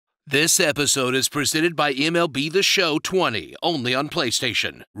This episode is presented by MLB The Show 20, only on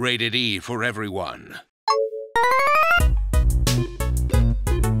PlayStation. Rated E for everyone.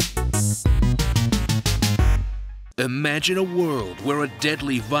 Imagine a world where a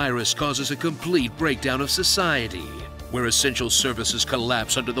deadly virus causes a complete breakdown of society, where essential services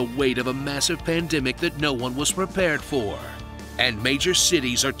collapse under the weight of a massive pandemic that no one was prepared for, and major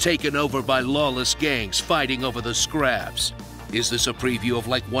cities are taken over by lawless gangs fighting over the scraps. Is this a preview of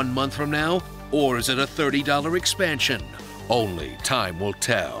like 1 month from now, or is it a $30 expansion? Only time will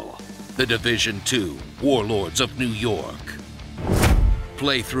tell. The Division 2, Warlords of New York.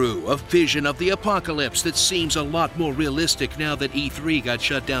 Play through a vision of the apocalypse that seems a lot more realistic now that E3 got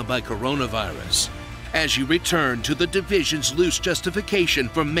shut down by coronavirus, as you return to the Division's loose justification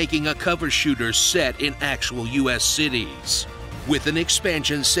for making a cover shooter set in actual US cities, with an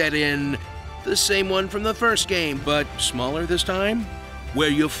expansion set in the same one from the first game, but smaller this time, where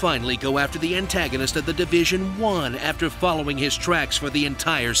you'll finally go after the antagonist of the Division 1 after following his tracks for the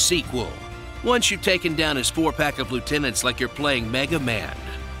entire sequel. Once you've taken down his 4-pack of lieutenants like you're playing Mega Man,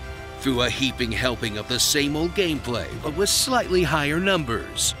 through a heaping helping of the same old gameplay, but with slightly higher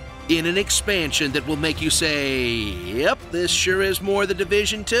numbers, in an expansion that will make you say, yep, this sure is more the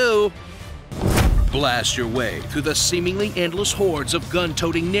Division 2. Blast your way through the seemingly endless hordes of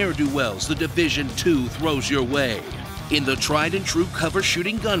gun-toting ne'er-do-wells the Division 2 throws your way, in the tried-and-true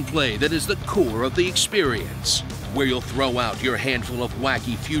cover-shooting gunplay that is the core of the experience, where you'll throw out your handful of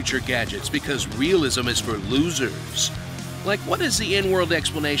wacky future gadgets because realism is for losers. Like, what is the in-world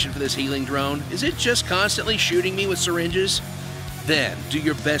explanation for this healing drone? Is it just constantly shooting me with syringes? Then, do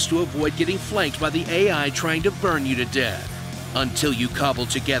your best to avoid getting flanked by the AI trying to burn you to death, until you cobble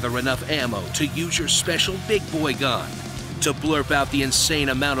together enough ammo to use your special big boy gun to blurp out the insane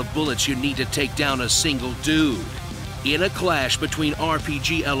amount of bullets you need to take down a single dude, in a clash between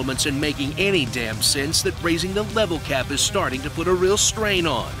RPG elements and making any damn sense that raising the level cap is starting to put a real strain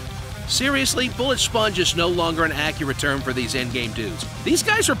on. Seriously, bullet sponge is no longer an accurate term for these endgame dudes. These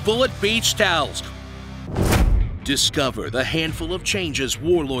guys are bullet beach towels. Discover the handful of changes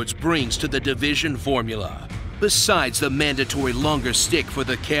Warlords brings to the Division formula, besides the mandatory longer stick for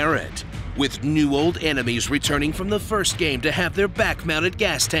the carrot, with new old enemies returning from the first game to have their back-mounted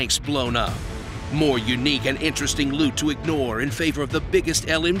gas tanks blown up, more unique and interesting loot to ignore in favor of the biggest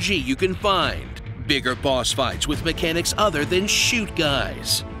LMG you can find, bigger boss fights with mechanics other than shoot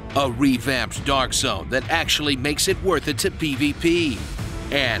guys, a revamped Dark Zone that actually makes it worth it to PvP,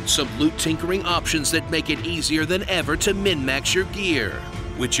 and some loot tinkering options that make it easier than ever to min-max your gear,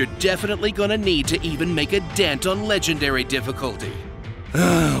 which you're definitely gonna need to even make a dent on Legendary difficulty.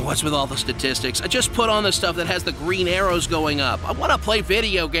 What's with all the statistics? I just put on the stuff that has the green arrows going up. I wanna play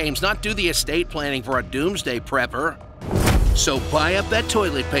video games, not do the estate planning for a doomsday prepper. So buy up that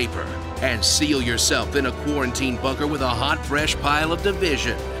toilet paper and seal yourself in a quarantine bunker with a hot, fresh pile of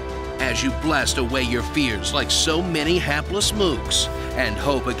Division, as you blast away your fears like so many hapless mooks, and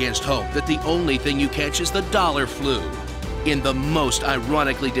hope against hope that the only thing you catch is the dollar flu, in the most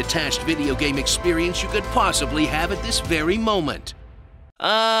ironically detached video game experience you could possibly have at this very moment.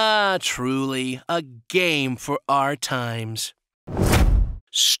 Ah, truly, a game for our times.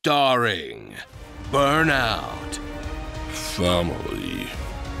 Starring Burnout, Family,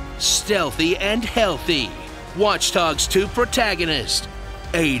 Stealthy and Healthy, Watch Dogs 2 protagonist,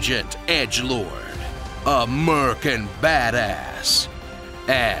 Agent Edgelord, a merc and badass,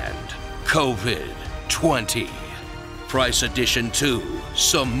 and COVID-20. Price Edition 2,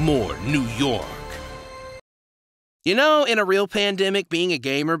 some more New York. You know, in a real pandemic, being a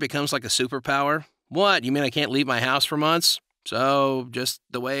gamer becomes like a superpower. What, you mean I can't leave my house for months? So, just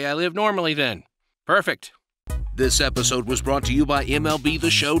the way I live normally then. Perfect. This episode was brought to you by MLB The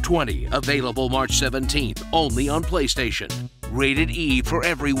Show 20, available March 17th, only on PlayStation. Rated E for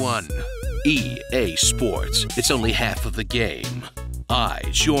everyone. EA Sports, it's only half of the game. I,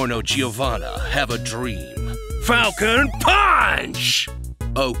 Giorno Giovanna, have a dream. Falcon Punch!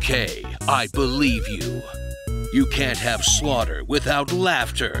 Okay, I believe you. You can't have slaughter without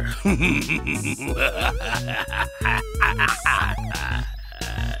laughter.